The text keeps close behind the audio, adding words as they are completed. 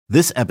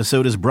This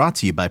episode is brought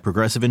to you by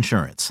Progressive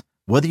Insurance.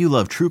 Whether you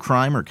love true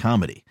crime or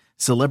comedy,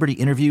 celebrity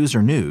interviews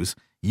or news,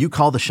 you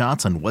call the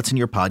shots on what's in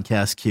your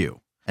podcast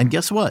queue. And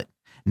guess what?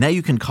 Now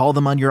you can call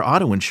them on your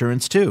auto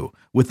insurance too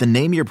with the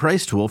Name Your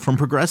Price tool from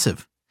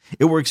Progressive.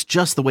 It works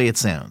just the way it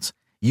sounds.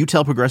 You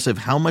tell Progressive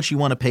how much you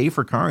want to pay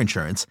for car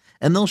insurance,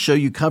 and they'll show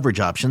you coverage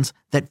options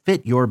that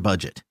fit your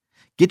budget.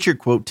 Get your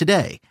quote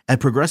today at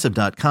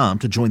Progressive.com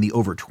to join the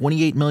over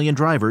 28 million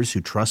drivers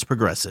who trust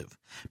Progressive.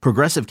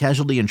 Progressive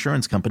Casualty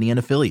Insurance Company and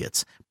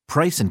Affiliates.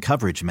 Price and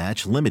coverage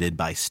match limited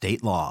by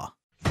state law.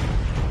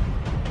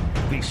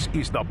 This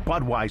is the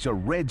Budweiser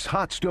Reds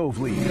Hot Stove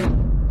League,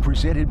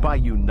 presented by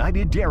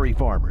United Dairy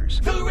Farmers.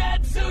 The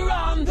Reds are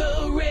on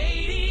the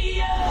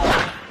radio.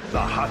 The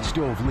Hot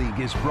Stove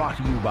League is brought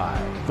to you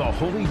by the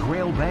Holy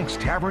Grail Banks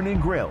Tavern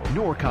and Grill,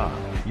 Norcom,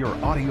 your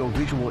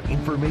audiovisual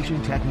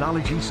information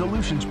technology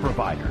solutions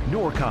provider,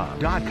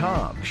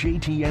 Norcom.com,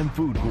 JTM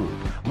Food Group.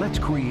 Let's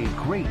create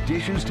great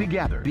dishes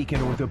together. Beacon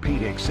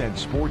Orthopedics and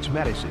Sports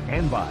Medicine,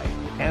 and by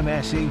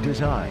MSA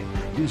Design.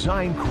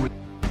 Design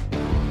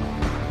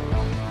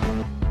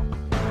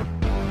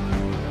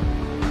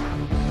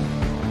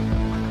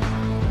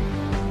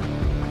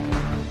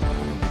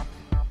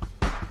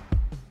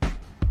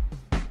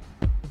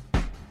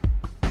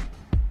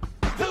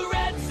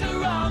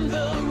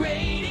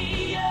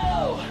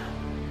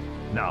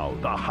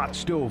the Hot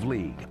Stove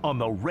League on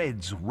the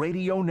Reds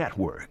Radio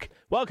Network.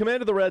 Welcome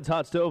into the Reds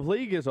Hot Stove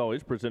League, as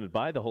always, presented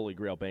by the Holy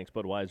Grail Banks,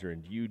 Budweiser,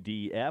 and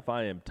UDF.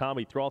 I am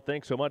Tommy Thrall.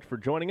 Thanks so much for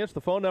joining us. The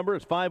phone number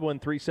is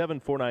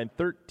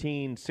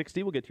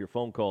 513-749-1360. We'll get to your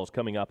phone calls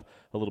coming up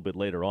a little bit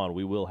later on.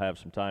 We will have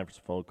some time for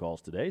some phone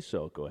calls today,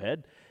 so go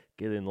ahead,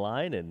 get in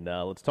line, and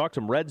let's talk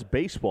some Reds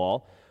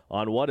baseball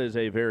on what is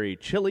a very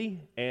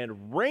chilly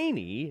and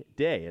rainy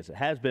day, as it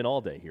has been all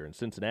day here in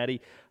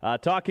Cincinnati.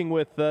 Talking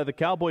with the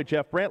Cowboy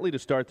Jeff Brantley to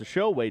start the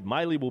show. Wade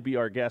Miley will be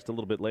our guest a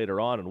little bit later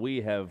on, and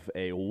we have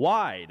a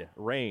wide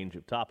range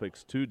of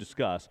topics to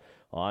discuss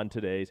on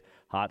today's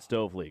Hot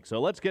Stove League. So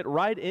let's get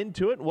right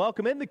into it.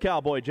 Welcome in the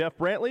Cowboy Jeff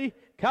Brantley.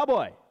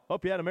 Cowboy,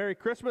 hope you had a Merry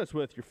Christmas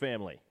with your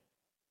family.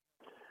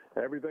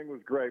 Everything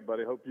was great,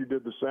 buddy. Hope you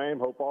did the same.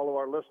 Hope all of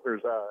our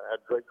listeners had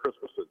great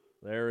Christmases.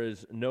 There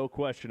is no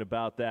question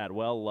about that.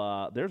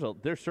 Well,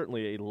 there's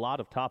certainly a lot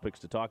of topics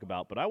to talk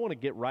about, but I want to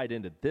get right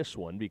into this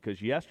one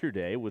because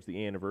yesterday was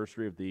the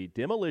anniversary of the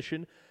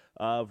demolition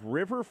of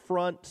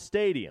Riverfront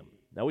Stadium.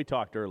 Now, we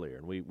talked earlier,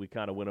 and we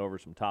kind of went over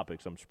some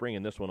topics. I'm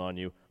springing this one on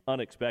you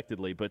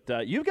unexpectedly,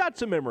 but you've got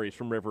some memories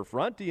from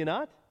Riverfront, do you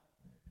not?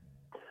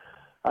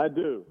 I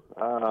do,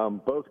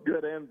 both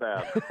good and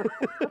bad.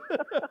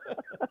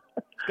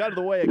 It's kind of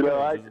the way it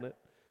goes, isn't it?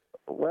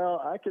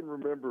 Well, I can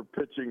remember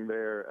pitching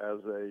there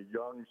as a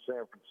young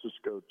San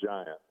Francisco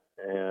Giant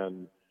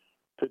and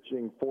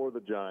pitching for the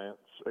Giants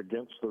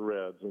against the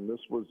Reds, and this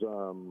was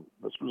a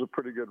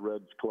pretty good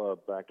Reds club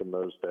back in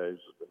those days.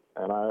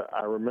 And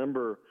I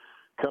remember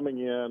coming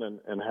in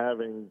and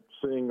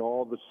seeing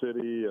all the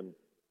city and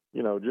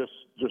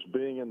just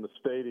being in the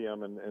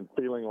stadium and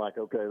feeling like,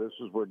 okay, this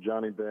is where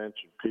Johnny Bench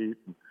and Pete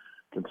and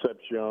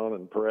Concepcion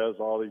and Perez,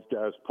 all these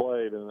guys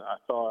played, and I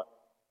thought.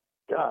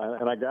 God,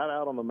 and I got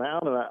out on the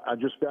mound, and I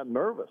just got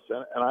nervous.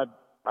 And I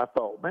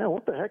thought, man,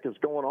 what the heck is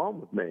going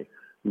on with me?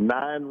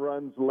 9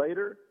 runs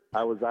later,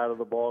 I was out of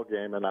the ball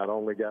game, and I'd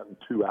only gotten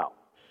 2 out.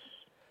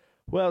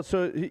 Well,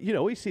 so,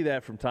 we see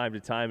that from time to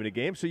time in a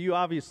game. So you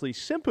obviously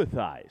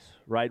sympathize,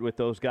 right, with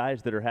those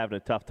guys that are having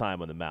a tough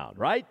time on the mound,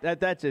 right?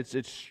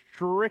 It's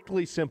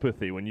strictly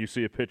sympathy when you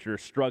see a pitcher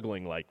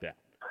struggling like that.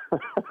 I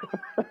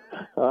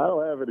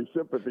don't have any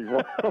sympathy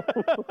for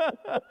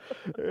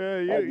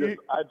them.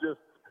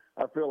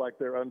 I feel like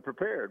they're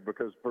unprepared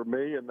because for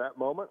me in that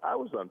moment, I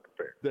was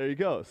unprepared. There you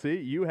go. See,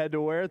 you had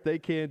to wear it. They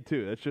can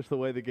too. That's just the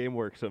way the game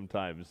works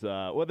sometimes.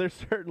 Well, there's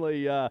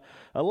certainly a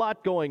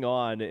lot going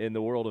on in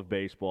the world of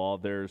baseball.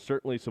 There's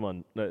certainly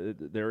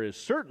there is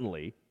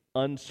certainly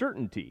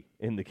uncertainty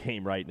in the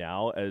game right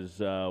now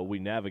as we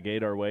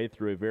navigate our way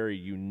through a very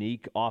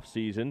unique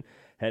offseason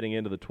heading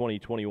into the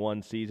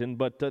 2021 season.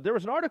 But there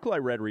was an article I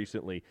read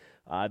recently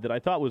that I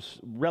thought was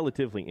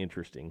relatively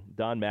interesting.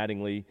 Don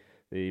Mattingly,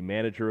 the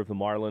manager of the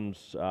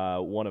Marlins,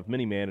 one of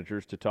many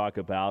managers to talk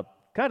about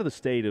kind of the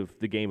state of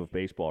the game of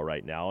baseball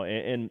right now.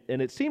 And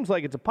it seems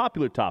like it's a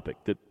popular topic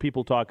that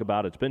people talk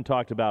about. It's been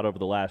talked about over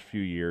the last few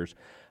years.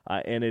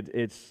 And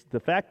it's the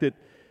fact that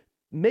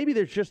maybe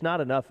there's just not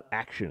enough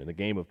action in the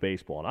game of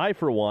baseball. And I,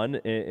 for one,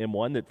 am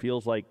one that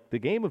feels like the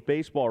game of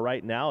baseball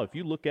right now, if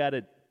you look at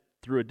it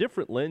through a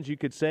different lens, you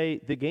could say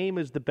the game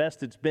is the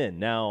best it's been.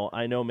 Now,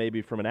 I know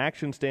maybe from an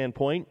action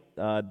standpoint,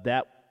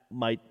 that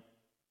might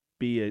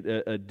be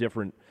a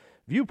different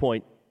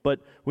viewpoint, but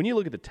when you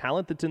look at the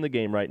talent that's in the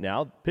game right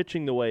now,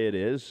 pitching the way it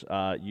is,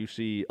 you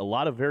see a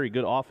lot of very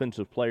good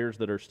offensive players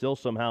that are still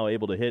somehow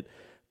able to hit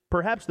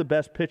perhaps the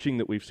best pitching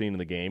that we've seen in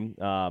the game.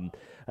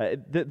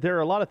 There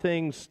are a lot of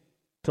things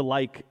to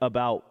like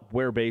about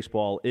where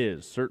baseball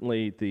is.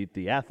 Certainly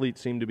the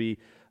athletes seem to be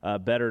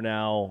better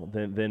now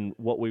than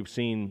what we've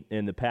seen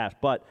in the past.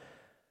 But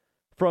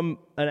From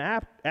an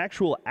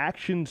actual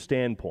action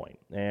standpoint,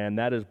 and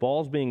that is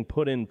balls being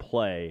put in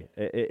play,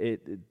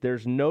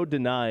 there's no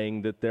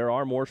denying that there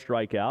are more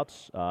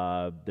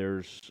strikeouts,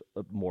 there's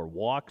more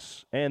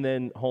walks, and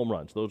then home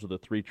runs. Those are the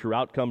three true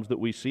outcomes that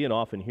we see and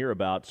often hear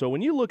about. So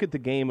when you look at the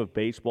game of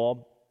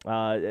baseball,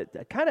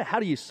 kind of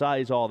how do you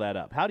size all that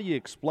up? How do you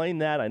explain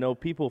that? I know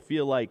people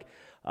feel like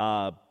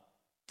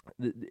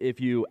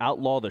if you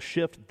outlaw the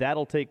shift,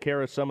 that'll take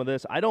care of some of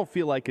this. I don't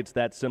feel like it's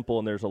that simple,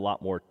 and there's a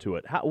lot more to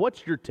it.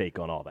 What's your take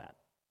on all that?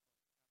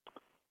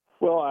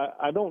 Well,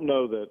 I don't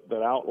know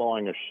that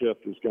outlawing a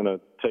shift is going to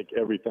take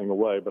everything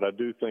away, but I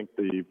do think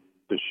the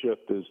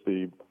shift is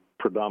the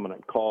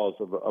predominant cause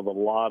of a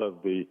lot of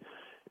the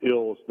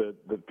ills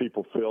that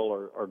people feel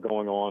are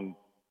going on,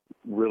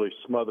 really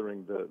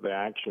smothering the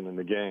action in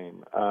the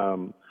game.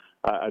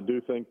 I do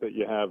think that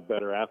you have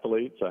better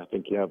athletes. I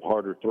think you have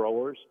harder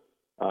throwers.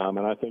 And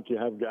I think you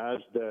have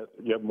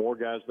more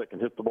guys that can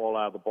hit the ball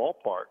out of the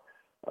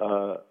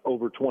ballpark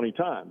over 20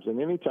 times.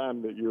 And any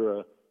time that you're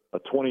a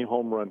 20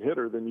 home run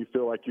hitter, then you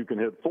feel like you can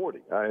hit 40.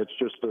 It's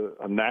just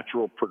a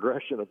natural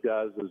progression of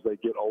guys as they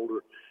get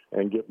older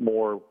and get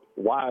more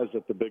wise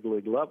at the big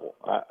league level.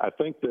 I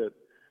think that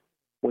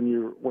when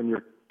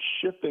you're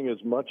shifting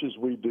as much as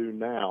we do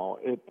now,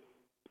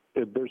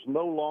 there's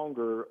no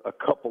longer a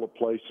couple of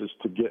places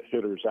to get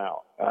hitters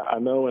out. I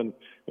know in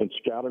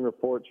scouting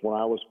reports when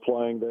I was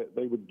playing that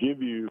they would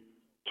give you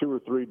 2 or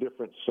 3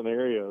 different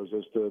scenarios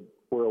as to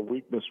where a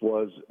weakness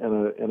was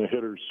in a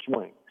hitter's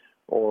swing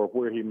or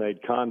where he made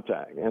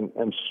contact.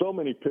 And so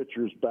many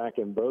pitchers back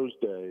in those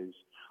days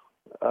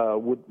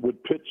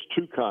would pitch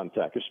to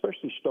contact,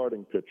 especially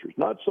starting pitchers.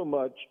 Not so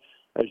much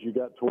as you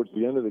got towards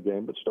the end of the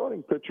game, but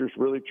starting pitchers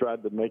really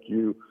tried to make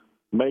you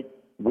make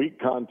weak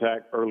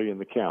contact early in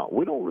the count.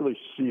 We don't really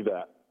see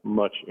that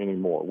much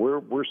anymore.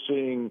 We're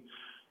seeing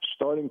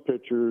starting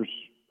pitchers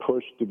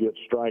push to get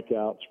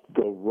strikeouts,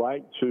 go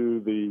right to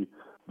the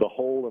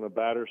hole in a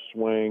batter's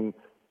swing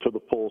to the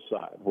pull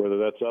side, whether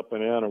that's up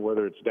and in or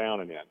whether it's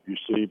down and in. You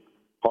see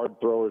hard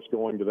throwers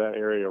going to that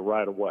area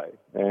right away.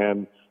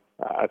 And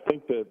I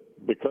think that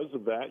because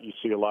of that, you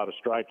see a lot of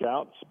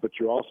strikeouts, but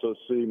you also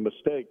see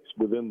mistakes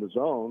within the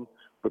zone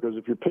because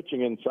if you're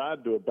pitching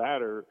inside to a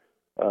batter,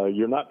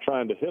 you're not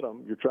trying to hit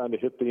them. You're trying to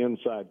hit the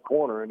inside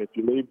corner, and if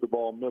you leave the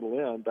ball middle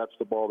in, that's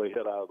the ball they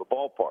hit out of the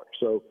ballpark.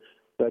 So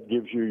that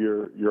gives you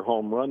your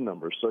home run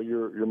numbers. So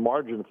your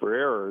margin for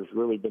error has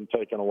really been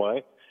taken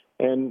away,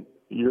 and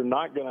you're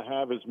not going to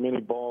have as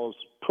many balls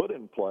put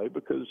in play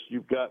because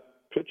you've got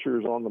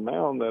pitchers on the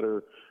mound that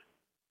are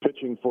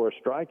pitching for a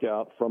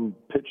strikeout from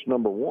pitch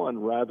number 1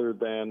 rather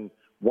than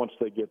once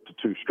they get to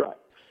 2 strikes.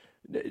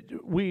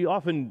 We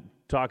often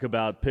talk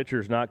about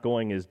pitchers not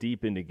going as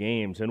deep into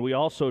games, and we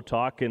also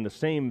talk in the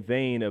same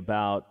vein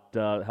about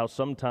how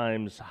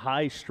sometimes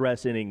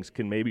high-stress innings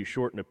can maybe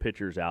shorten a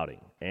pitcher's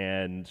outing.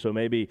 And so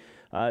maybe,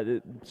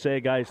 say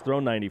a guy's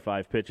thrown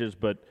 95 pitches,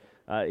 but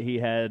he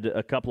had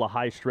a couple of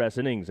high-stress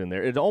innings in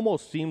there. It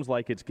almost seems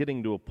like it's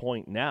getting to a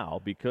point now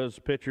because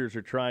pitchers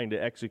are trying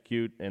to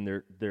execute,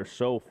 and they're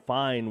so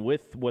fine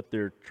with what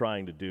they're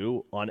trying to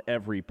do on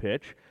every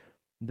pitch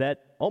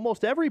that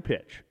almost every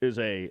pitch is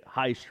a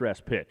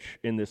high-stress pitch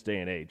in this day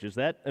and age. Is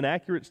that an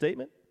accurate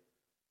statement?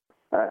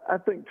 I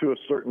think to a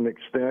certain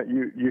extent.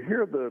 You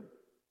hear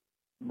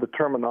the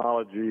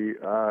terminology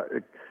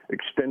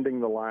extending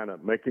the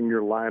lineup, making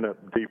your lineup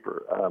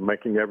deeper,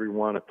 making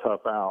everyone a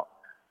tough out.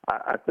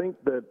 I think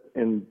that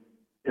in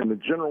the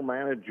general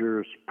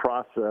manager's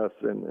process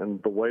and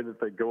the way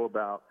that they go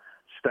about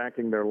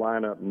stacking their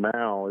lineup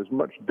now is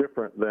much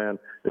different than,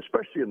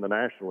 especially in the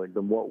National League,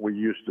 than what we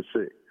used to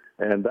see.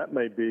 And that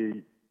may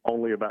be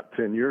only about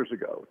 10 years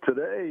ago.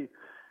 Today,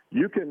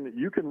 you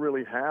can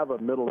really have a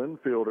middle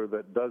infielder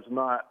that does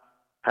not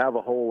have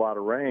a whole lot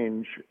of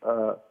range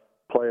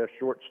play a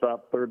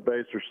shortstop, third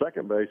base, or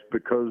second base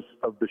because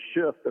of the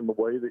shift in the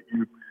way that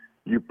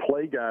you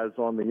play guys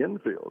on the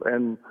infield.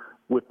 And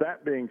with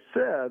that being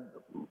said,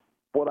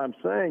 what I'm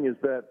saying is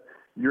that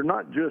you're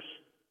not just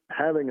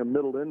having a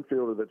middle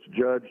infielder that's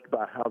judged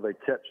by how they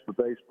catch the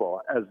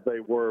baseball as they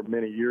were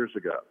many years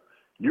ago.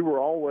 You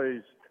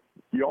always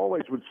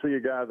would see a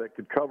guy that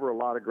could cover a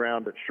lot of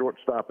ground at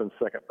shortstop and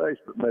second base,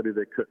 but maybe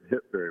they couldn't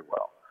hit very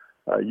well.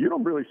 You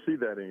don't really see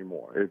that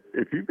anymore.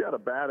 If you've got a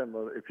bat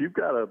if you've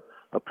got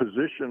a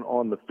position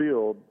on the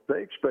field,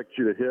 they expect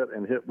you to hit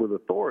and hit with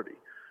authority.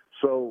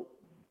 So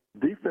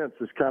defense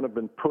has kind of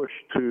been pushed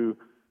to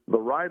the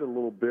right a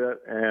little bit,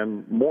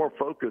 and more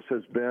focus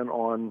has been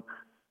on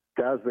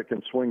guys that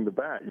can swing the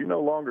bat. You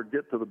no longer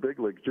get to the big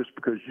leagues just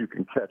because you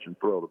can catch and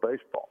throw the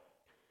baseball.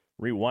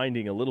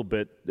 Rewinding a little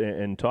bit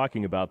and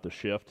talking about the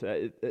shift,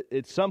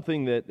 it's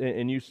something that,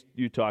 and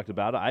you talked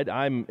about it,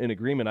 I'm in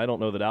agreement. I don't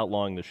know that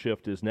outlawing the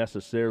shift is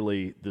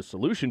necessarily the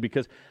solution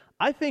because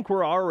I think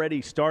we're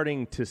already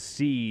starting to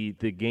see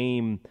the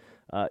game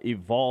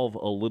evolve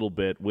a little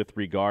bit with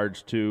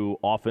regards to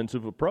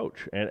offensive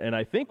approach. And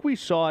I think we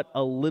saw it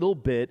a little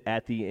bit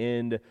at the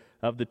end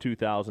of the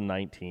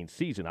 2019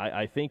 season.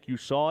 I think you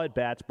saw at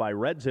bats by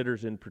Reds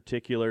hitters in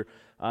particular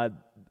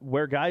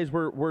where guys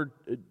were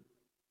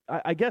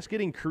I guess,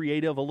 getting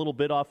creative a little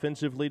bit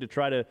offensively to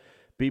try to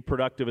be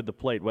productive at the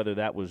plate, whether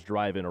that was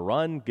drive in a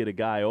run, get a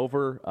guy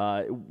over.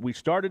 We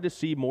started to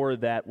see more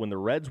of that when the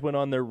Reds went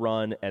on their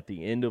run at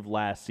the end of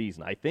last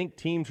season. I think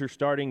teams are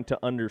starting to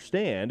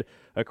understand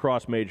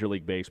across Major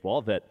League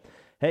Baseball that,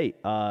 hey,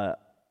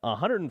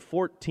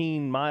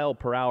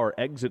 114-mile-per-hour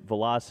exit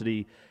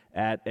velocity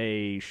at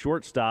a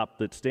shortstop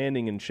that's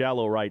standing in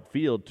shallow right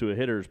field to a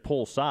hitter's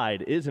pull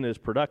side isn't as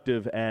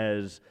productive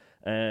as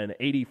an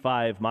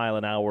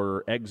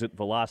 85-mile-an-hour exit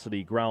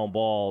velocity ground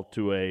ball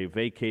to a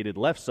vacated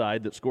left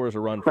side that scores a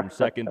run from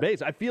second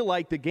base. I feel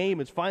like the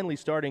game is finally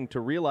starting to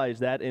realize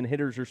that, and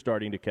hitters are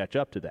starting to catch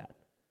up to that.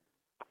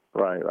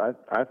 Right.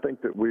 I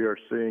think that we are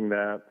seeing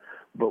that,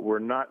 but we're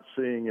not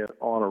seeing it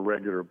on a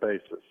regular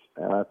basis.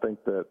 And I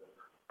think that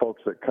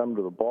folks that come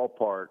to the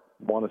ballpark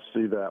want to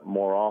see that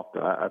more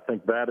often. I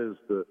think that is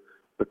the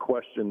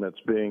question that's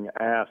being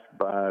asked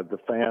by the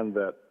fan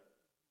that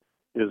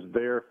is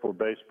there for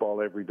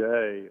baseball every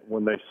day.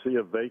 When they see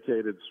a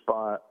vacated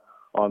spot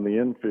on the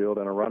infield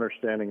and a runner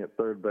standing at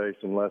third base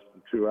and less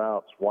than 2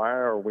 outs, why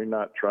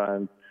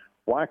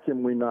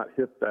can we not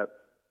hit that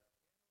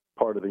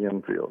part of the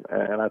infield?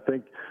 And I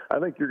think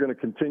you're going to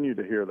continue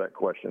to hear that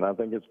question. I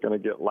think it's going to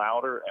get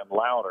louder and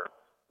louder,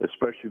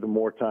 especially the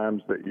more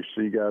times that you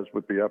see guys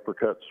with the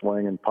uppercut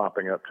swing and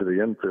popping up to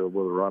the infield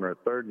with a runner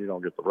at third, and you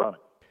don't get the running.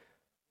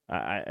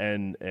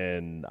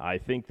 And I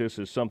think this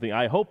is something –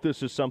 I hope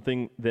this is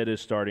something that is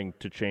starting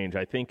to change.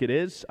 I think it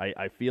is.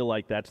 I feel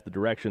like that's the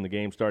direction the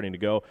game's starting to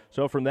go.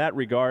 So from that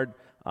regard,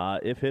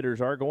 if hitters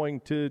are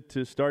going to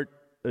start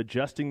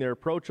adjusting their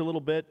approach a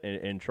little bit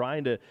and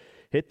trying to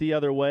hit the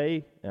other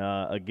way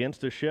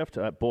against a shift,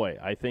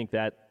 I think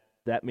that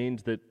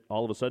means that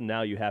all of a sudden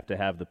now you have to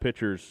have the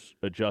pitchers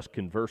adjust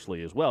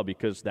conversely as well,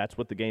 because that's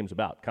what the game's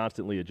about,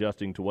 constantly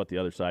adjusting to what the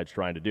other side's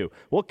trying to do.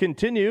 We'll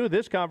continue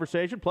this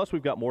conversation, plus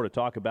we've got more to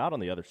talk about on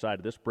the other side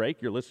of this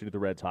break. You're listening to the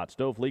Reds Hot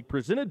Stove League,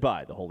 presented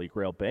by the Holy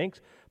Grail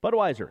Banks,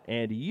 Budweiser,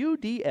 and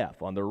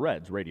UDF on the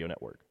Reds Radio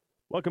Network.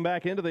 Welcome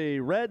back into the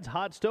Reds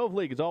Hot Stove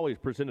League, as always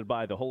presented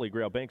by the Holy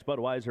Grail Banks,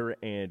 Budweiser,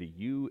 and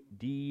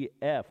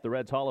UDF. The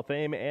Reds Hall of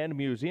Fame and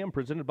Museum,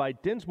 presented by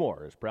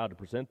Dinsmore, is proud to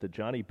present the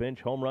Johnny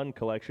Bench Home Run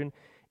Collection.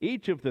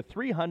 Each of the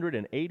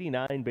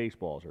 389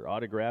 baseballs are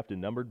autographed and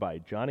numbered by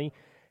Johnny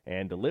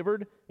and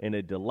delivered in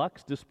a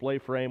deluxe display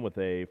frame with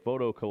a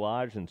photo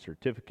collage and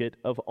certificate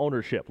of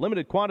ownership.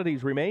 Limited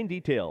quantities remain.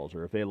 Details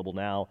are available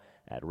now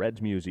at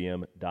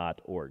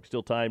redsmuseum.org.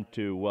 Still time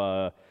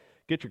to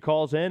get your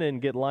calls in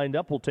and get lined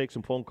up. We'll take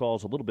some phone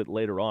calls a little bit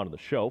later on in the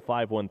show.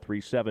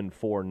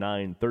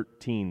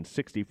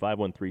 513-749-1360,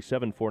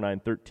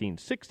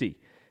 513-749-1360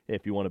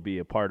 if you want to be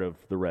a part of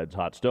the Reds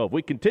Hot Stove.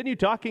 We continue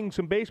talking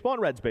some baseball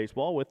and Reds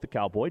baseball with the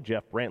Cowboy,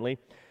 Jeff Brantley,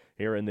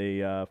 here in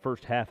the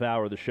first half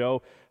hour of the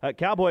show.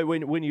 Cowboy,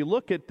 when you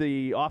look at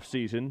the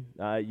offseason,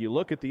 you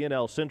look at the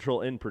NL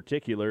Central in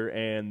particular,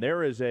 and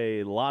there is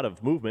a lot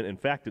of movement. In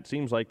fact, it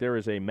seems like there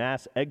is a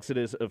mass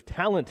exodus of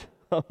talent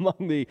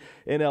among the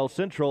NL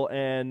Central,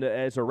 and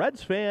as a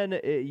Reds fan,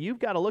 you've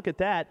got to look at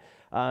that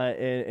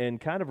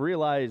and kind of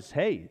realize,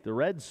 hey, the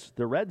Reds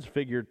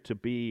figured to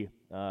be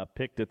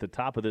picked at the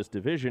top of this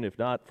division, if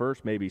not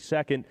first, maybe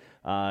second,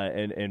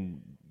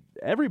 and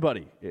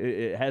everybody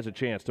has a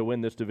chance to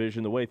win this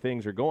division the way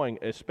things are going,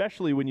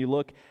 especially when you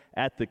look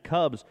at the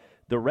Cubs.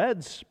 The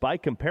Reds, by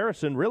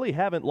comparison, really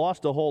haven't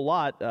lost a whole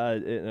lot,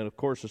 and of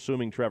course,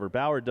 assuming Trevor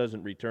Bauer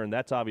doesn't return,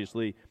 that's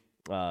obviously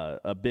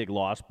a big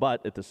loss,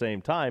 but at the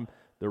same time,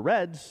 the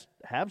Reds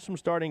have some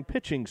starting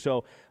pitching.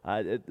 So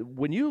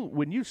when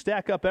you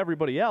stack up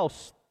everybody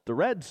else, the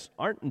Reds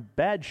aren't in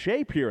bad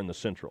shape here in the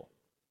Central.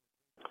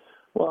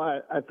 Well,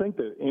 I think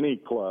that any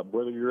club,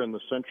 whether you're in the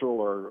Central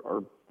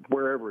or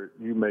wherever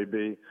you may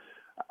be,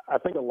 I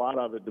think a lot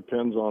of it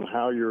depends on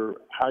how you're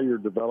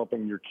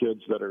developing your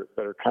kids that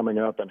are coming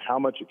up and how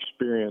much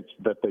experience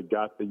that they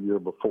got the year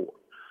before.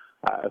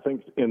 I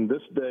think in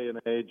this day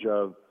and age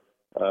of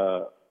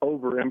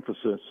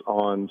overemphasis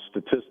on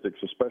statistics,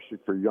 especially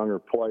for younger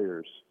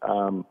players,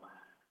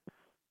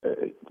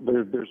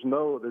 there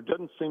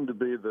doesn't seem to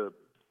be the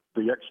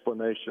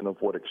explanation of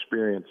what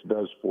experience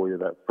does for you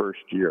that first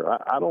year.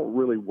 I don't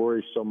really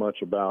worry so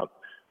much about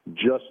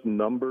just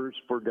numbers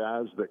for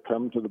guys that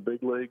come to the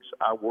big leagues.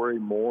 I worry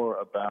more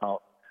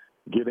about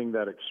getting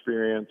that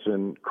experience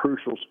in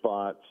crucial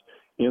spots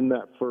in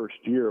that first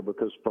year,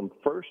 because from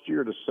first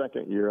year to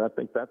second year, I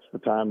think that's the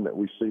time that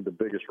we see the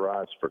biggest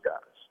rise for guys.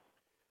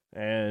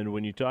 And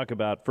when you talk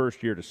about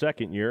first year to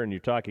second year, and you're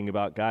talking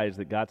about guys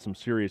that got some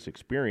serious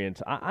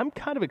experience, I'm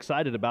kind of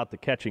excited about the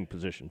catching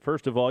position.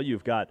 First of all,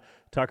 you've got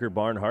Tucker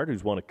Barnhart,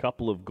 who's won a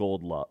couple of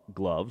gold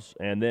gloves,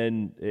 and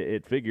then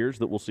it figures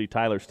that we'll see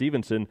Tyler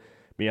Stevenson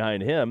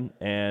behind him.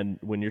 And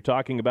when you're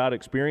talking about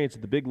experience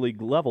at the big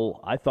league level,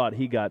 I thought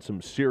he got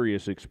some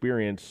serious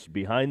experience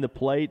behind the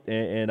plate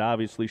and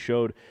obviously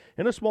showed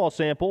in a small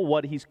sample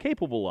what he's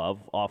capable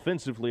of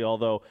offensively,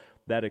 although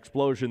that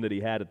explosion that he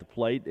had at the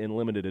plate in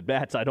limited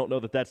at-bats, I don't know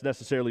that that's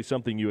necessarily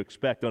something you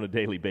expect on a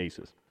daily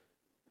basis.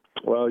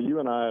 Well, you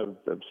and I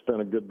have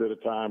spent a good bit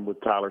of time with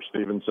Tyler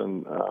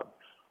Stevenson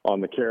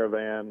on the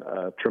Caravan.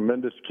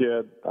 Tremendous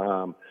kid,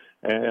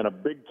 and a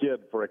big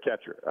kid for a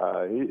catcher.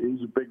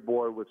 He's a big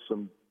boy with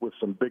some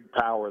big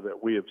power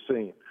that we have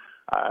seen.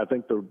 I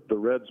think the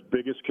Reds'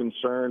 biggest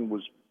concern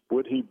was,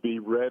 would he be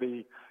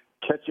ready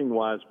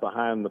catching-wise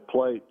behind the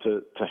plate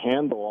to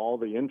handle all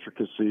the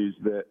intricacies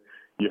that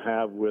you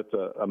have with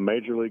a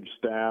major league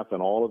staff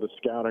and all of the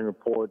scouting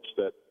reports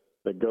that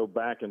go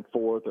back and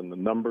forth and the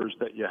numbers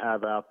that you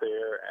have out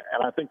there.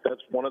 And I think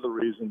that's one of the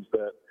reasons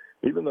that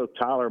even though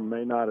Tyler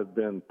may not have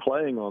been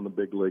playing on the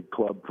big league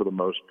club for the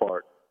most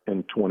part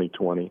in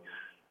 2020,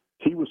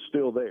 he was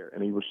still there,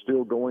 and he was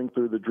still going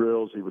through the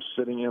drills. He was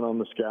sitting in on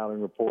the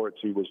scouting reports.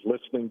 He was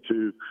listening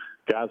to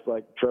guys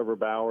like Trevor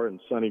Bauer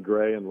and Sonny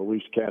Gray and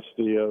Luis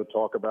Castillo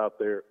talk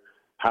about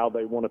how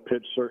they want to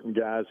pitch certain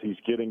guys. He's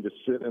getting to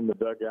sit in the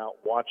dugout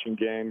watching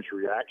games,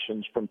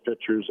 reactions from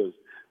pitchers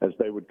as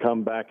they would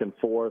come back and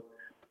forth.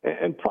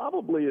 And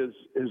probably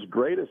his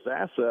greatest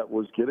asset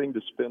was getting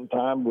to spend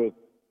time with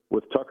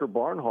Tucker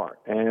Barnhart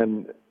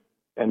and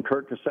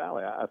Curt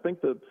Casali. I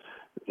think that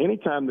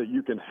anytime that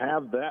you can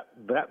have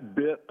that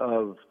bit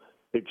of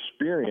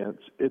experience,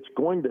 it's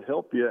going to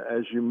help you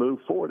as you move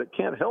forward. It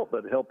can't help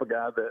but help a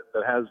guy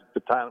that has the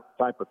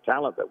type of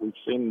talent that we've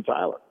seen in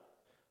Tyler.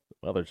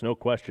 Well, there's no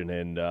question,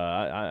 and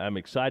I'm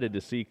excited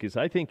to see, because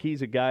I think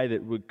he's a guy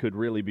that could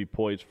really be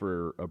poised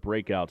for a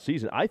breakout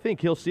season. I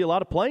think he'll see a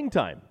lot of playing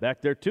time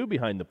back there, too,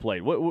 behind the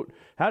plate.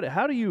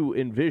 How do you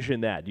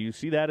envision that? Do you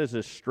see that as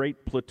a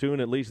straight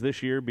platoon, at least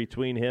this year,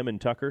 between him and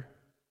Tucker?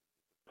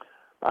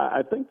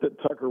 I think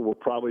that Tucker will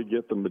probably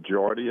get the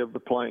majority of the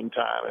playing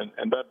time,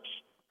 and that's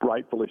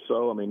rightfully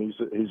so. I mean,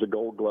 he's a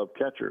Gold Glove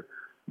catcher.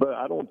 But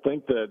I don't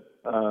think that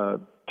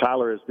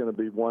Tyler is going to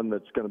be one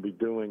that's going to be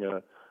doing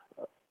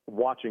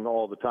watching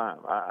all the time.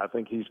 I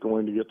think he's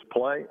going to get to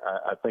play.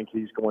 I think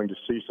he's going to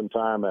see some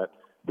time at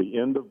the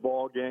end of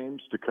ball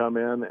games to come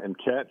in and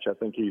catch. I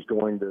think he's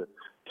going to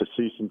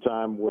see some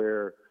time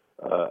where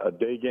a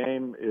day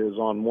game is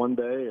on one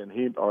day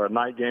or a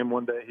night game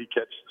one day, he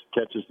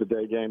catches the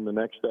day game the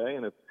next day.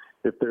 And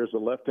if there's a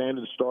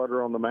left-handed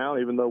starter on the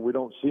mound, even though we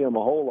don't see him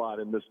a whole lot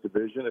in this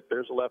division, if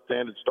there's a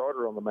left-handed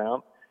starter on the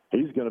mound,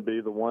 he's going to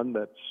be the one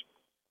that's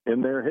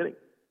in there hitting.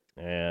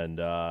 And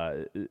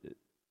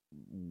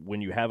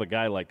when you have a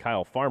guy like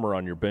Kyle Farmer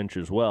on your bench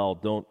as well,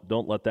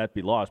 don't let that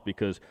be lost,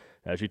 because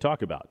as you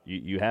talk about,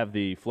 you have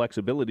the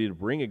flexibility to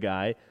bring a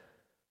guy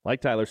like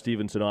Tyler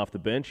Stevenson off the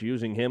bench,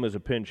 using him as a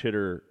pinch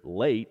hitter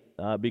late,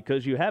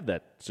 because you have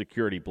that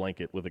security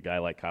blanket with a guy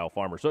like Kyle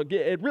Farmer. So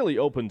it really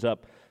opens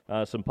up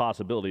some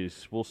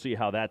possibilities. We'll see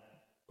how that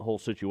whole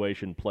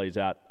situation plays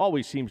out.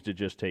 Always seems to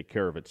just take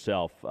care of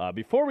itself.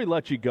 Before we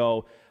let you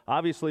go,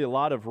 obviously a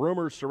lot of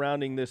rumors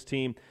surrounding this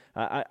team.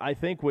 I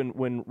think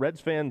when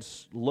Reds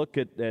fans look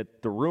at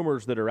the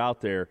rumors that are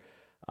out there,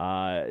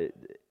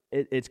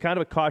 it's kind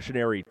of a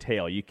cautionary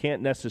tale. You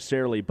can't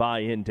necessarily buy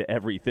into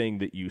everything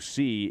that you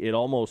see. It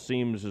almost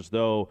seems as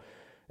though,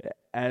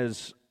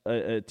 as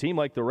a team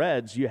like the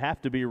Reds, you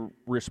have to be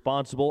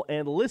responsible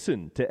and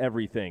listen to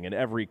everything and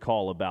every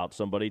call about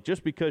somebody.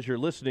 Just because you're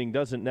listening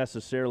doesn't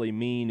necessarily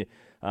mean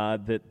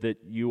that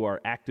you are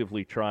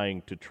actively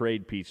trying to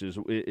trade pieces.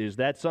 Is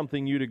that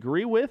something you'd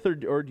agree with,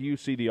 or do you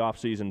see the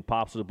offseason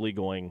possibly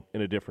going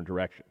in a different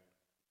direction?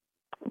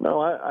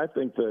 No, I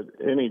think that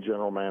any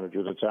general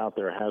manager that's out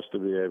there has to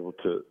be able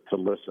to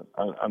listen.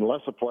 Unless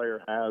a player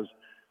has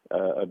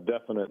a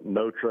definite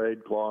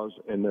no-trade clause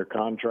in their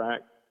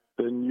contract,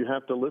 then you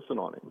have to listen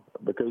on him,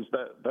 because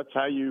that's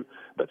how you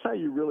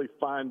really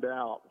find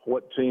out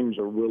what teams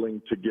are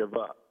willing to give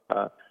up.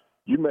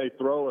 You may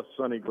throw a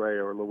Sonny Gray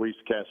or Luis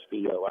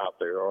Castillo out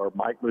there, or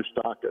Mike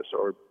Moustakas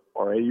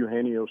or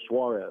Eugenio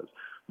Suarez,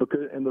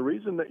 and the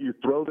reason that you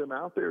throw them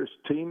out there is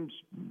teams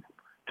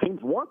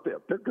want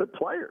them. They're good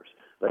players.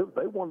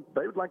 They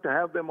would like to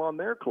have them on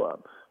their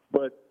club.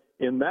 But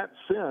in that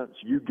sense,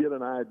 you get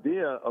an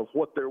idea of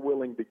what they're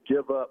willing to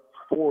give up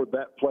for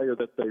that player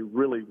that they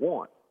really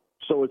want.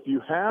 So if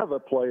you have a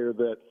player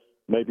that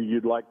maybe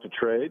you'd like to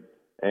trade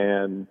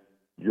and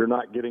you're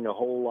not getting a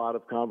whole lot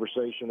of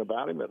conversation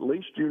about him, at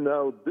least you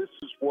know this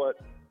is what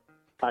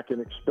I can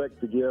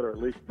expect to get, or at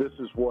least this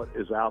is what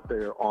is out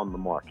there on the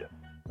market.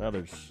 Well,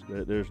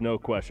 there's no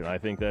question. I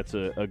think that's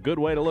a good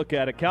way to look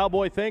at it.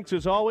 Cowboy, thanks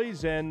as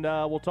always, and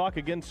we'll talk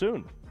again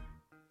soon.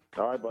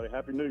 All right, buddy.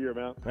 Happy New Year,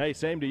 man. Hey,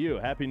 same to you.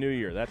 Happy New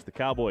Year. That's the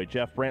Cowboy,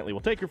 Jeff Brantley. We'll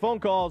take your phone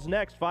calls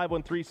next,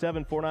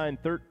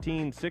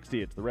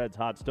 513-749-1360. It's the Reds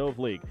Hot Stove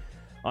League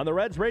on the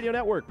Reds Radio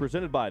Network,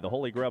 presented by the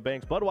Holy Grail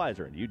Banks,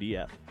 Budweiser, and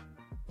UDF.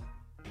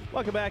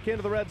 Welcome back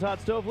into the Reds Hot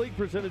Stove League,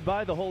 presented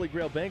by the Holy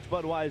Grail Banks,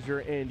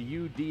 Budweiser, and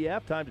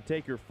UDF. Time to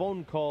take your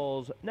phone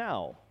calls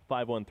now.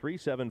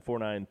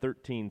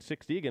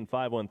 513-749-1360. Again,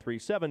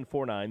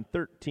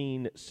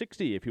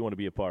 513-749-1360. If you want to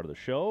be a part of the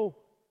show,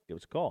 give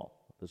us a call.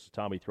 This is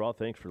Tommy Thraw.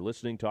 Thanks for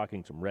listening,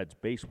 talking some Reds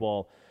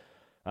baseball.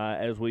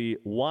 As we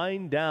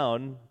wind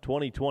down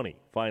 2020,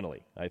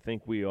 finally, I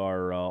think we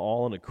are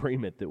all in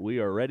agreement that we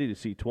are ready to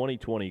see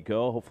 2020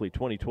 go. Hopefully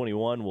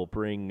 2021 will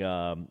bring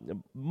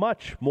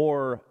much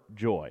more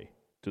joy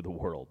to the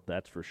world.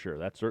 That's for sure.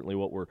 That's certainly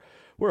what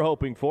we're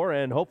hoping for,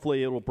 and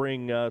hopefully it will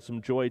bring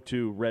some joy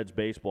to Reds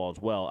baseball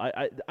as well.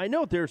 I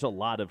know there's a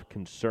lot of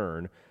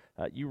concern.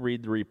 You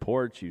read the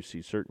reports, you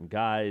see certain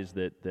guys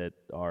that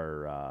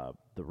are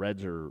the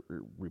Reds are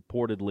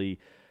reportedly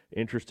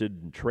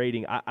interested in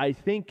trading. I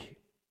think,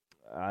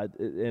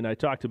 and I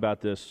talked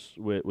about this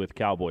with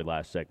Cowboy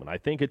last segment, I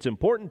think it's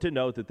important to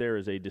note that there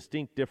is a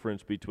distinct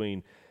difference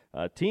between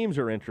teams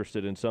are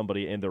interested in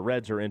somebody and the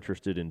Reds are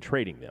interested in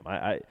trading them.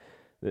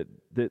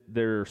 That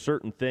there are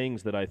certain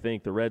things that I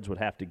think the Reds would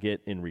have to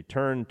get in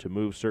return to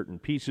move certain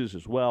pieces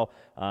as well,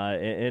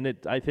 and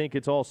I think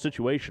it's all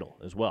situational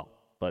as well.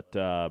 But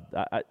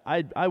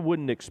I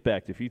wouldn't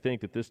expect, if you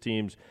think that this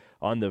team's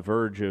on the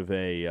verge of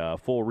a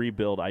full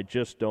rebuild, I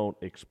just don't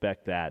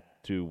expect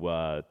that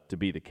to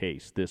be the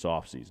case this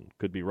offseason.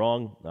 Could be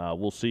wrong.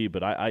 We'll see.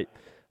 But I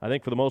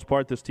think for the most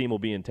part this team will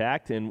be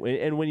intact. And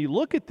when you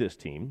look at this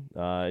team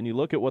and you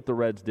look at what the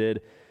Reds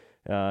did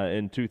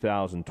in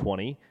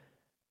 2020,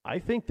 I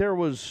think there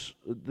was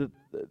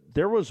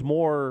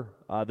more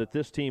that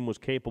this team was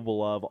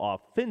capable of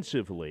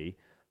offensively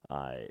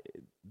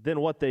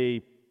than what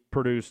they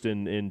produced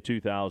in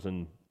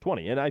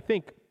 2020. And I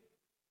think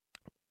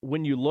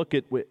when you look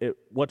at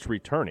what's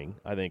returning,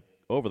 I think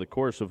over the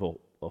course of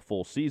a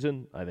full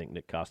season, I think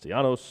Nick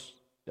Castellanos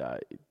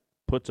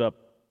puts up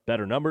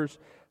better numbers.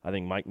 I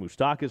think Mike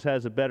Moustakas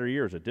has a better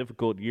year. It's a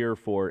difficult year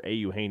for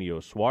Eugenio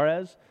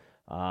Suarez.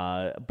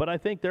 But I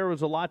think there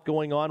was a lot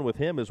going on with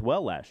him as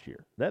well last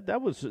year.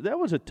 That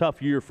was a tough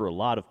year for a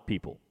lot of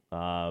people.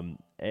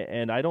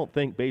 And I don't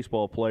think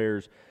baseball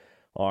players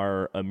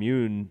are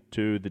immune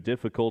to the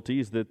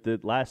difficulties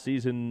that last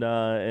season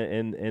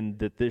and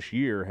that this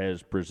year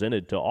has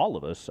presented to all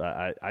of us.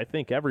 I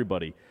think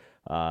everybody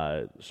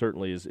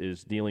certainly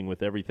is dealing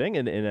with everything,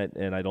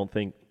 and I don't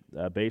think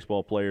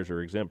baseball players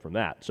are exempt from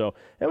that. So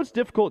it was a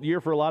difficult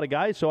year for a lot of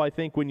guys. So I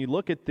think when you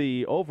look at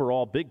the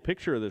overall big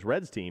picture of this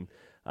Reds team,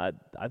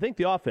 I think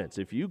the offense,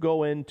 if you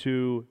go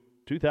into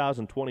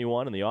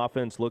 2021 and the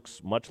offense looks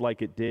much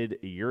like it did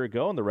a year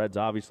ago, and the Reds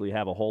obviously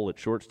have a hole at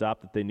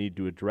shortstop that they need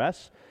to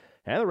address,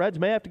 and the Reds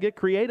may have to get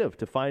creative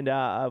to find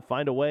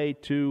a way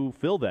to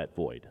fill that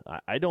void.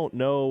 I don't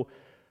know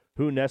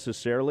who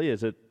necessarily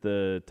is at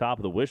the top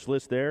of the wish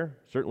list there.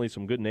 Certainly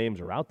some good names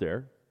are out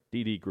there.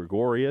 Didi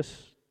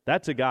Gregorius,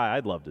 that's a guy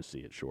I'd love to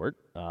see at short.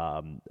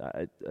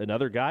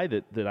 Another guy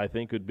that I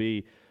think would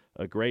be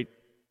a great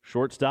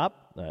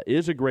shortstop,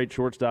 is a great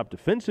shortstop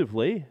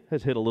defensively,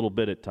 has hit a little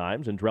bit at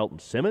times, and Drelton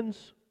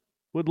Simmons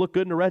would look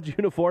good in a Reds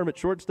uniform at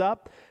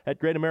shortstop at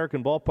Great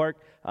American Ballpark.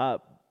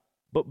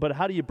 But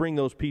how do you bring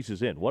those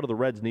pieces in? What do the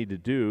Reds need to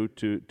do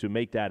to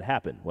make that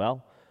happen?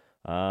 Well,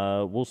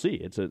 we'll see.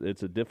 It's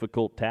a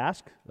difficult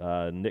task.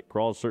 Nick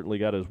Krall's certainly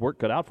got his work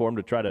cut out for him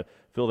to try to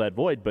fill that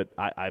void, but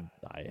I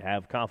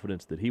have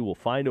confidence that he will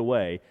find a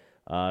way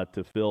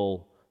to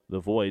fill the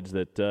voids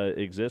that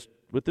exist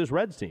with this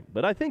Reds team.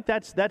 But I think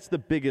that's the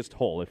biggest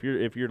hole. If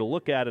you're to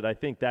look at it, I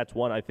think that's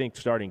one. I think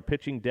starting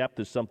pitching depth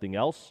is something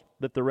else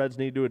that the Reds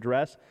need to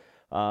address.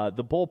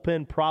 The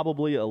bullpen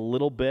probably a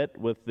little bit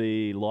with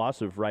the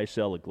loss of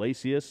Raisel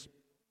Iglesias.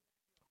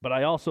 But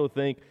I also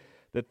think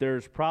that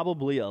there's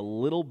probably a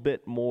little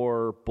bit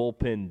more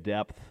bullpen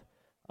depth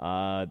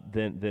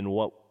than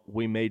what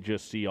we may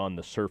just see on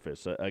the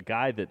surface. A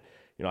guy that,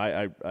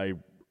 I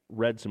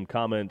read some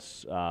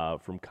comments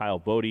from Kyle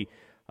Bodie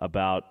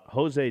about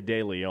Jose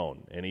De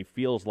Leon, and he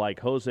feels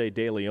like Jose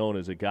De Leon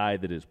is a guy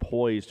that is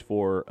poised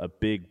for a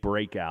big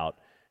breakout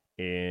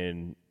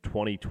in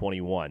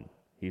 2021.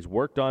 He's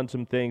worked on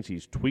some things.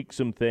 He's tweaked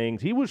some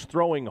things. He was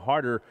throwing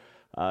harder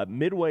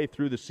midway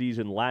through the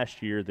season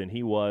last year than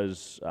he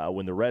was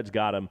when the Reds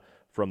got him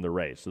from the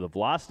Rays. So the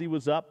velocity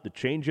was up, the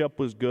changeup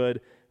was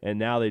good, and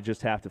now they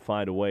just have to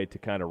find a way to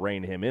kind of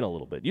rein him in a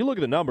little bit. You look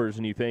at the numbers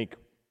and you think,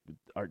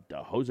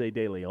 Jose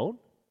De Leon?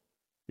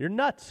 You're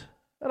nuts.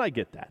 And I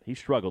get that. He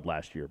struggled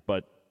last year,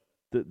 but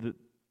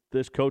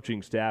this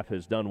coaching staff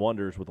has done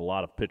wonders with a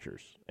lot of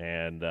pitchers,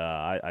 and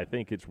I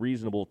think it's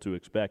reasonable to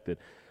expect that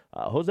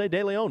Jose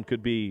De Leon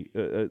could be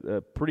a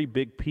pretty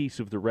big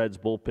piece of the Reds'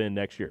 bullpen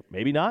next year.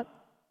 Maybe not,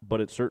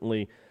 but it's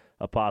certainly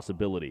a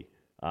possibility.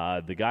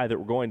 The guy that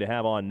we're going to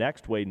have on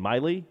next, Wade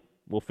Miley,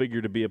 will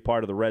figure to be a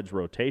part of the Reds'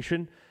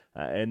 rotation,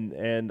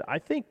 and I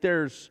think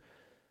there's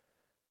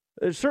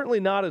certainly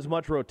not as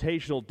much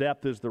rotational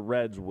depth as the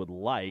Reds would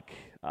like,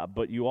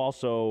 but you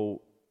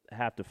also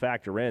have to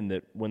factor in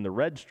that when the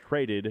Reds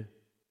traded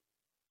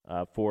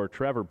for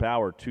Trevor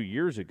Bauer 2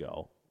 years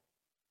ago,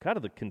 kind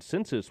of the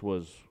consensus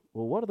was,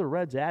 well, what are the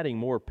Reds adding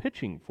more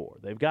pitching for?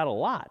 They've got a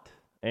lot,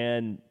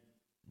 and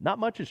not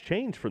much has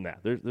changed from that.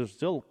 There's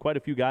still quite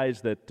a few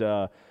guys that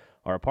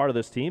are a part of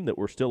this team that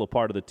were still a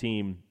part of the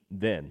team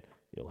then.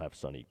 You'll have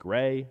Sonny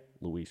Gray,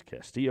 Luis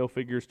Castillo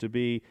figures to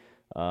be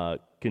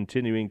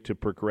continuing to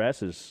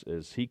progress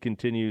as he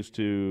continues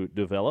to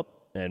develop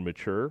and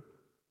mature.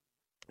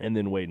 And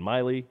then Wade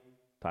Miley,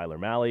 Tyler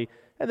Mahle.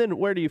 And then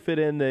where do you fit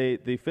in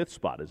the fifth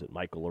spot? Is it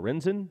Michael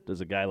Lorenzen? Does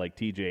a guy like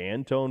TJ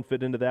Antone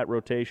fit into that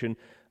rotation?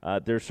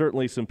 There's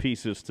certainly some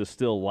pieces to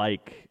still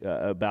like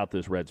about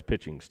this Reds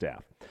pitching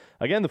staff.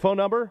 Again, the phone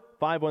number,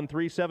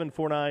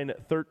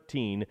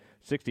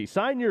 513-749-1360.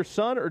 Sign your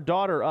son or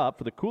daughter up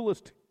for the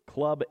coolest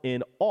club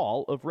in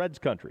all of Reds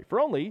country. For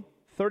only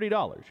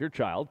 $30, your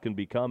child can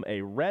become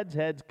a Reds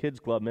Heads Kids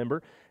Club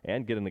member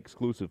and get an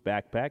exclusive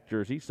backpack,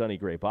 jersey, Sonny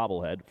Gray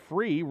bobblehead,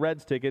 free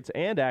Reds tickets,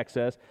 and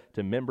access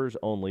to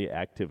members-only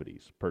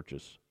activities.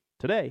 Purchase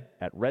today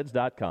at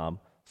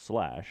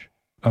reds.com/kidsclub.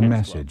 A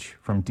message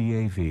from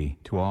DAV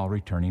to all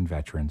returning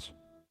veterans.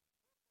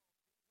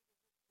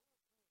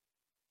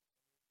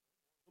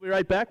 We'll be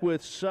right back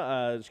with,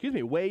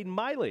 Wade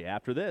Miley.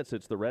 After this,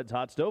 it's the Reds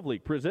Hot Stove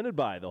League presented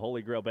by the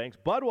Holy Grail Banks,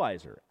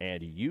 Budweiser,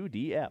 and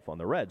UDF on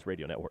the Reds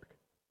Radio Network.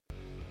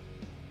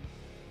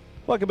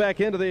 Welcome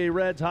back into the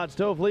Reds Hot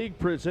Stove League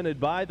presented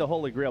by the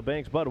Holy Grail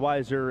Banks,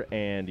 Budweiser,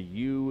 and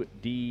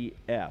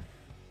UDF.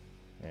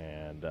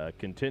 And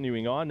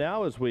continuing on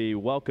now as we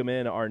welcome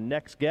in our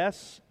next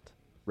guest,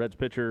 Reds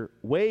pitcher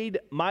Wade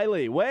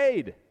Miley.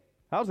 Wade,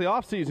 how's the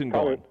offseason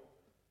going?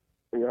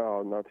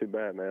 No, not too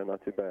bad, man.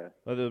 Not too bad.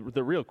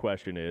 The real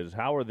question is,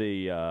 how are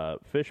the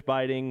fish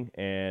biting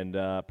and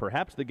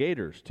perhaps the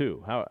gators,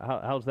 too?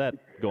 How's that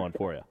going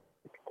for you?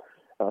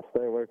 I'll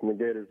stay away from the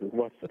gators as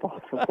much as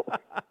possible.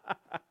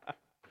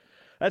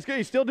 That's good.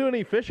 You still doing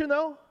any fishing,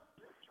 though?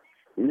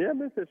 Yeah, I've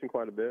been fishing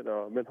quite a bit.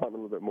 I've been hunting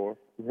a little bit more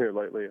here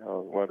lately.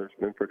 Weather's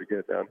been pretty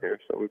good down here,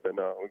 so we've been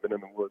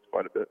in the woods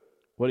quite a bit.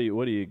 What are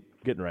you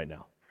getting right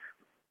now?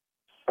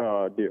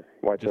 Deer,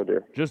 white-tailed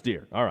deer. Just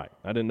deer. All right.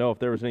 I didn't know if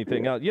there was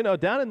anything else. You know,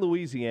 down in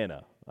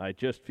Louisiana, I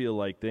just feel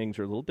like things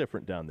are a little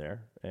different down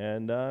there,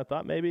 and I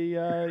thought maybe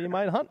you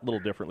might hunt a little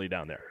differently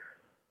down there.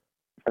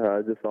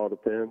 It just all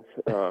depends.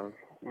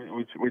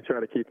 We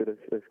try to keep it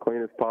as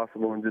clean as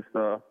possible and just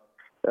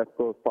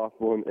ethical as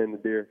possible in the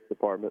deer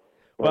department.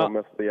 Well,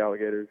 mess with the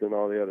alligators and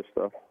all the other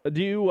stuff.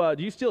 Do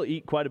you still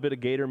eat quite a bit of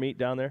gator meat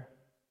down there?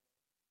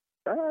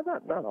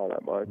 Not all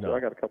that much. No.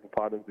 I got a couple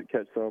partners that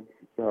catch some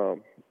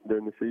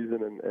during the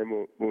season,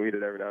 and we'll eat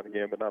it every now and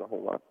again, but not a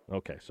whole lot.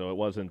 Okay, so it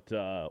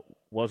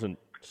wasn't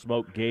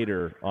smoked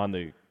gator on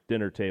the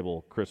dinner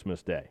table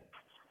Christmas Day.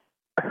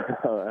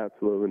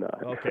 Absolutely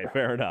not. Okay,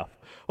 fair enough.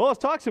 Well, let's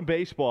talk some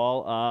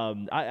baseball.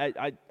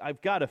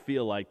 I've got to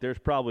feel like there's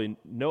probably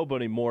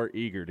nobody more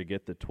eager to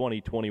get the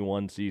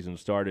 2021 season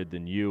started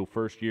than you.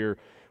 First year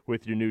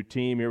with your new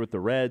team here with the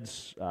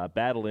Reds,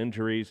 battle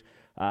injuries.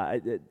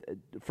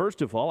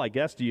 First of all, I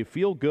guess, do you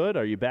feel good?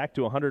 Are you back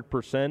to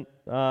 100%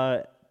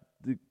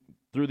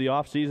 through the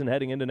offseason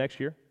heading into next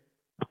year?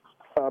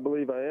 I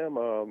believe I am.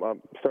 I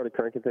started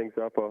cranking things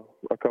up a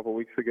couple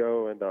weeks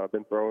ago, and I've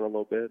been throwing a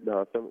little bit.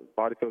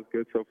 Body feels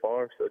good so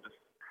far, so just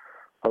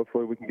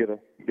hopefully we can get a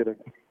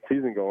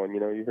season going. You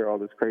know, you hear all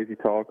this crazy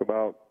talk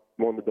about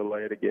wanting to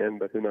delay it again,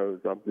 but who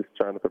knows? I'm just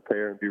trying to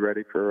prepare and be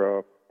ready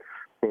for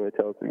when they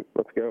tell us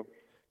let's go.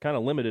 Kind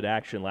of limited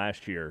action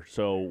last year.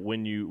 So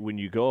when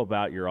you go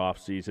about your off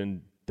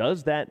season,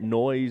 does that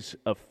noise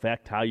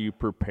affect how you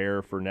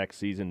prepare for next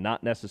season?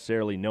 Not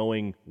necessarily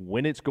knowing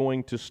when it's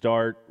going to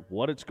start,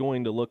 what it's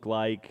going to look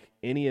like,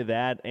 any of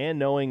that, and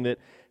knowing that,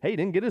 hey, you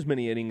didn't get as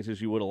many innings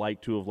as you would have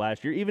liked to have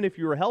last year. Even if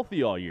you were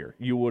healthy all year,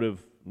 you would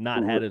have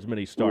not had as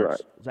many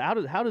starts. Right. So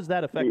how does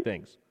that affect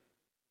things?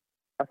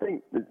 I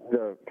think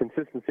the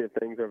consistency of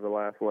things over the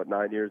last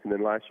 9 years, and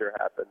then last year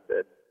happened.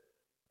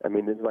 I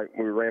mean, it's like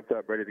we were ramped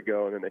up, ready to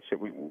go, and then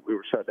we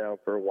were shut down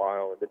for a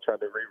while, and then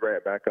tried to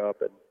re-ramp back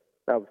up, and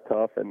that was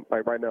tough. And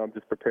like right now, I'm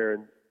just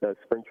preparing.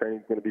 Spring training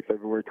is going to be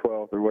February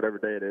 12th or whatever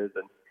day it is,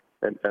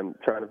 and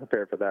trying to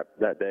prepare for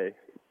that day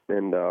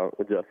and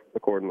adjust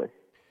accordingly.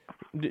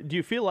 Do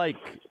you feel like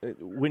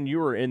when you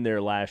were in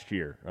there last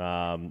year,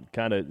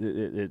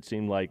 it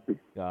seemed like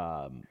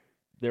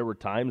there were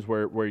times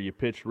where you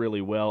pitched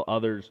really well,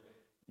 others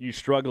you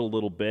struggled a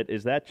little bit.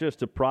 Is that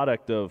just a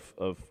product of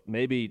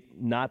maybe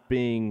not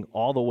being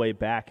all the way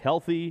back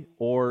healthy,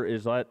 or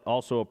is that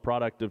also a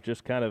product of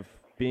just kind of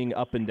being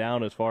up and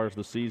down as far as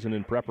the season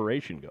and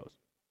preparation goes?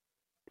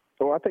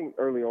 Well, I think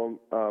early on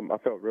I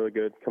felt really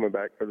good coming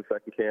back for the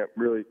second camp.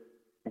 Really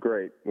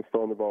great. Was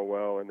throwing the ball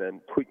well, and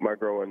then tweaked my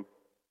growing,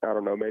 I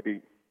don't know,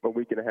 maybe a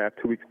week and a half,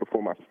 2 weeks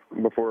before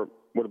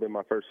would have been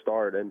my first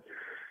start. And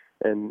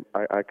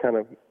I kind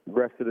of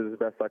rested it as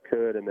best I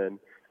could, and then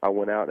I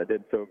went out and it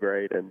didn't feel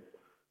great. And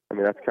I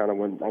mean, that's kind of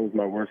when that was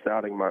my worst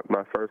outing, my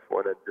first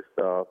one, and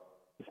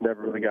just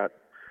never really got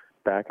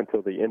back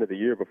until the end of the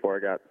year before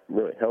I got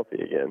really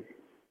healthy again.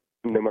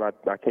 And then when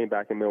I came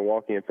back in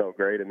Milwaukee and felt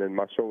great, and then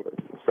my shoulder.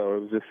 So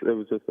it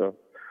was just a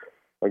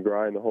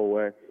grind the whole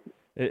way.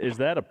 Is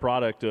that a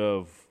product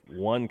of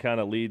one kind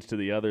of leads to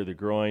the other, the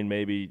groin?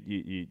 Maybe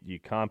you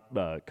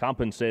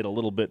compensate a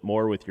little bit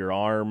more with your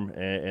arm,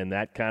 and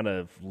that kind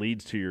of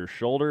leads to your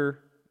shoulder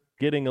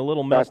getting a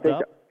little messed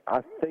up?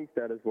 I think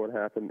that is what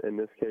happened in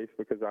this case,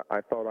 because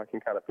I thought I can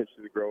kind of pitch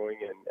to the growing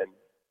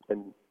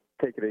and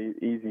take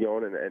it easy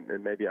on,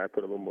 and maybe I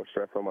put a little more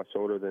stress on my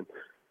shoulder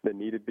than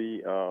needed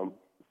be.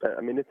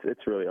 I mean,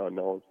 it's really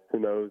unknown. Who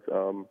knows?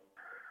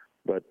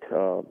 But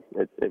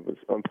it was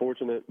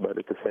unfortunate, but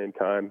at the same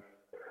time,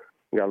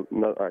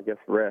 I guess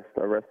rest.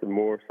 I rested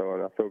more, so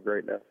I feel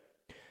great now.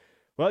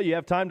 Well, you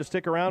have time to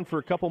stick around for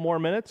a couple more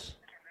minutes?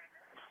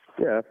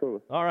 Yeah,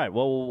 absolutely. All right.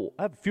 Well, we'll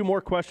have a few more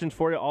questions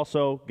for you.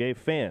 Also gave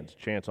fans a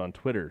chance on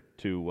Twitter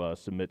to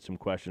submit some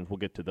questions. We'll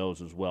get to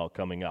those as well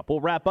coming up. We'll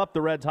wrap up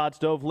the Reds Hot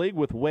Stove League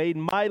with Wade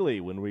Miley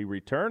when we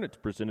return. It's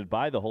presented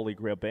by the Holy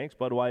Grail Banks,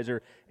 Budweiser,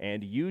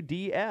 and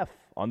UDF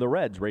on the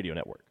Reds Radio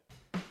Network.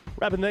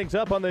 Wrapping things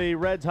up on the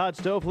Reds Hot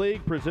Stove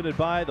League, presented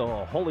by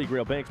the Holy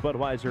Grail Banks,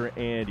 Budweiser,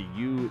 and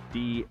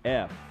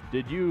UDF.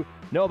 Did you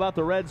know about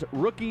the Reds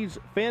Rookies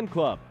Fan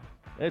Club?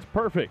 It's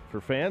perfect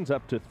for fans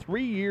up to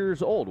 3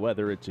 years old,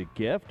 whether it's a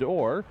gift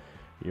or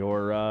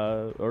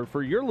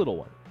for your little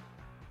one.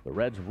 The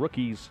Reds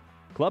Rookies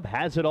Club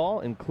has it all,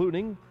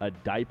 including a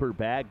diaper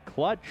bag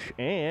clutch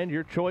and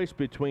your choice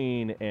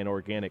between an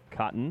organic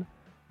cotton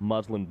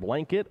muslin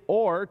blanket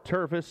or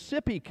Tervis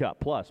sippy cup,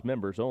 plus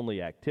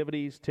members-only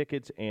activities,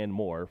 tickets, and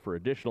more. For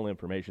additional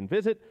information,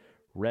 visit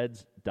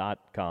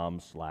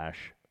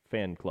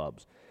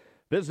reds.com/fanclubs.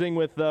 Visiting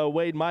with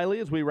Wade Miley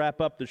as we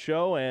wrap up the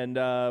show. And,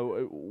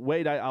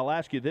 Wade, I'll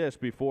ask you this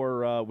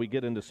before we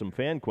get into some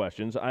fan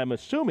questions. I'm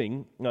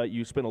assuming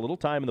you spent a little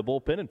time in the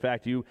bullpen. In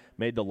fact, you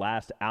made the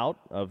last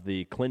out of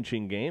the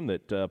clinching game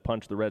that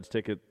punched the Reds'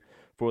 ticket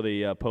for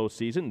the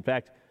postseason. In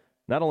fact,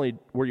 not only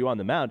were you on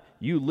the mound,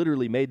 you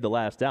literally made the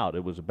last out.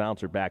 It was a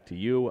bouncer back to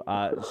you.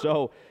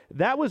 So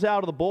that was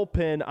out of the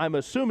bullpen. I'm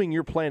assuming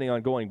you're planning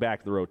on going back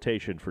to the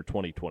rotation for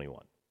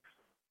 2021.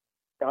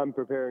 I'm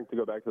preparing to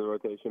go back to the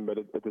rotation, but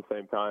at the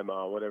same time,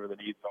 whatever the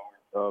needs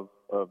are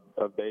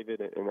of David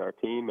and our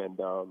team. And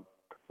I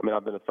mean,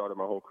 I've been a starter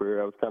my whole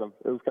career. It was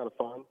kind of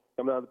fun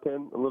coming out of the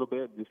pen a little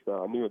bit. Just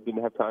I knew I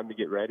didn't have time to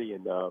get ready,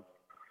 and was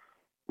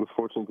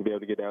fortunate to be able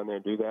to get down there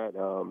and do that.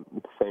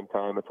 At the same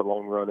time, it's a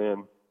long run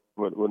in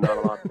with not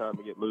a lot of time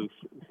to get loose.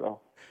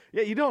 So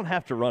yeah, you don't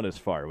have to run as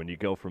far when you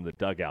go from the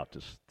dugout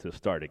to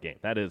start a game.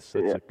 That's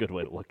a good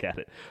way to look at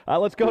it.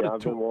 Let's go to.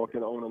 I've been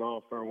walking on and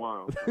off for a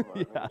while. So I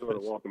enjoy the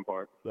walking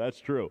part. That's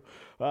true.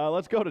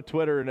 Let's go to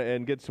Twitter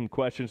and get some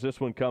questions. This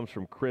one comes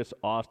from Chris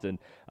Austin.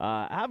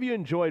 Have you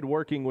enjoyed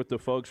working with the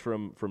folks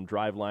from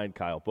Driveline?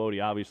 Kyle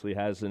Bodie obviously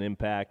has an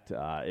impact.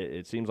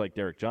 It seems like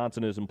Derek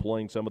Johnson is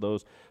employing some of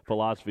those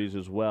philosophies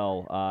as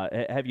well.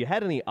 Have you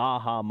had any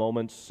aha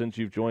moments since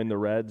you've joined the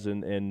Reds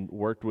and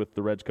worked with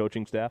the Reds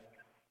coaching staff?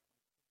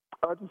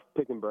 Just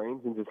picking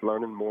brains and just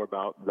learning more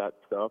about that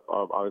stuff.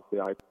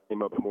 Obviously, I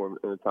came up more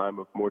in a time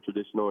of more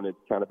traditional, and it's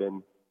kind of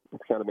been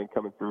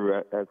coming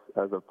through as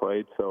I've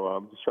played. So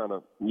I'm just trying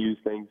to use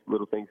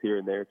little things here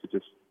and there to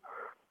just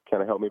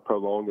kind of help me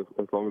prolong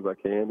as long as I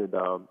can. And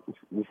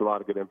there's a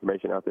lot of good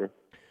information out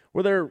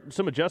there.Ere there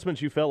some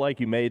adjustments you felt like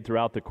you made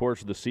throughout the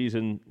course of the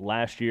season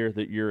last year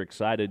that you're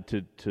excited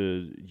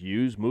to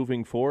use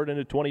moving forward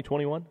into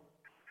 2021?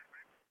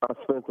 I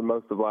spent the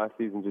most of last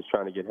season just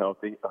trying to get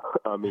healthy.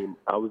 I mean,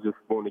 I was just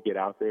going to get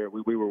out there.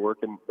 We were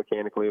working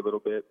mechanically a little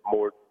bit,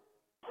 more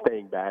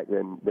staying back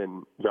than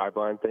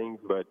driveline things.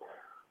 But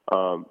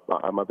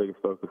my biggest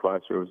focus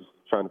last year was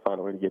trying to find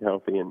a way to get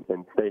healthy and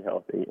stay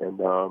healthy. And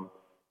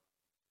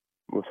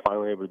was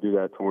finally able to do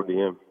that toward the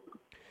end.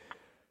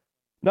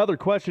 Another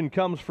question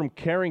comes from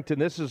Carrington.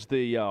 This is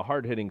the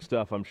hard-hitting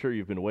stuff I'm sure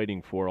you've been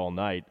waiting for all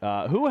night.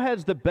 Who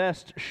has the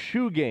best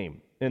shoe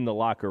game in the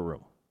locker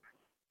room?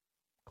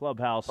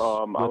 Clubhouse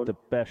with the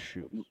best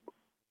shoes.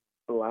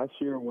 Last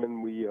year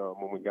when we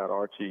got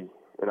Archie,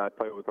 and I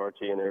played with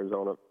Archie in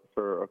Arizona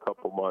for a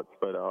couple months,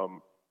 but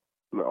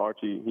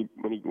Archie,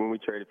 when we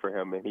traded for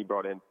him, and he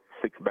brought in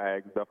 6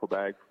 duffel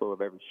bags full of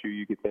every shoe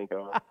you could think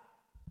of.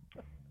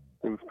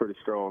 It was pretty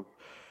strong.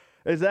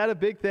 Is that a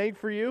big thing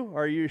for you?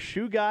 Are you a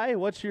shoe guy?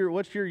 What's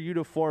your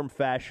uniform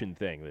fashion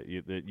thing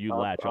that you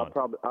latch on?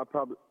 I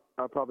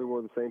probably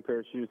wore the same pair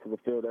of shoes to the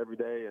field every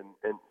day, and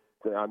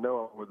I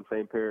know I wore the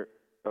same pair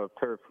of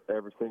turf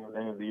every single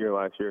day of the year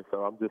last year.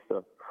 So I'm just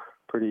a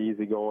pretty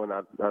easygoing.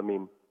 I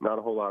mean, not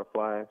a whole lot of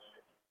flash.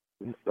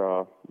 Just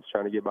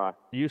trying to get by.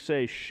 You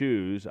say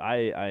shoes.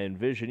 I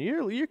envision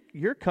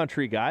you're a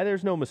country guy.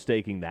 There's no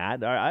mistaking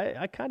that.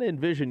 I kind of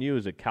envision you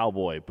as a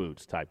cowboy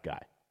boots type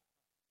guy.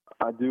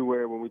 I do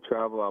wear, when we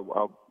travel,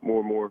 I'll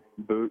wear more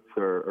boots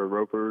or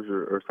ropers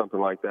or something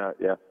like that,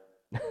 yeah.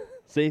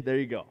 See, there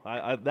you go.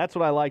 That's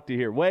what I like to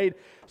hear. Wade,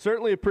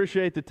 certainly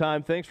appreciate the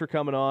time. Thanks for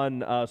coming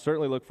on.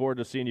 Certainly look forward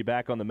to seeing you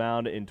back on the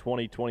mound in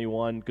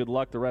 2021. Good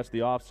luck the rest of the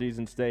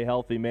offseason. Stay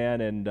healthy, man,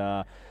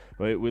 and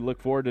we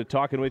look forward to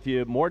talking with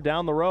you more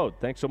down the road.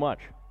 Thanks so much.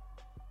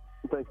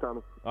 Thanks,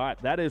 Thomas. All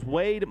right, that is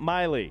Wade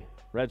Miley,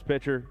 Reds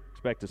pitcher.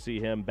 Expect to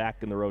see him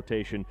back in the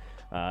rotation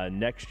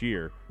next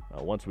year.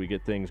 Once we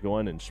get things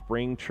going in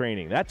spring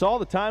training. That's all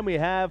the time we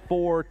have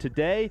for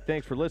today.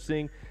 Thanks for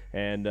listening,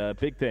 and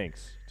big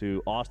thanks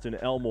to Austin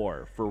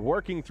Elmore for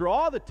working through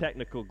all the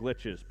technical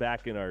glitches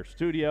back in our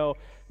studio.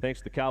 Thanks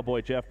to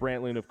Cowboy Jeff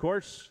Brantley, and, of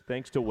course,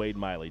 thanks to Wade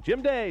Miley.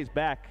 Jim Day's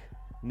back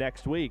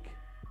next week.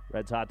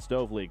 Reds Hot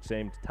Stove League,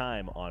 same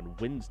time on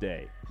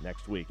Wednesday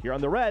next week here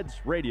on the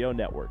Reds Radio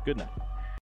Network. Good night.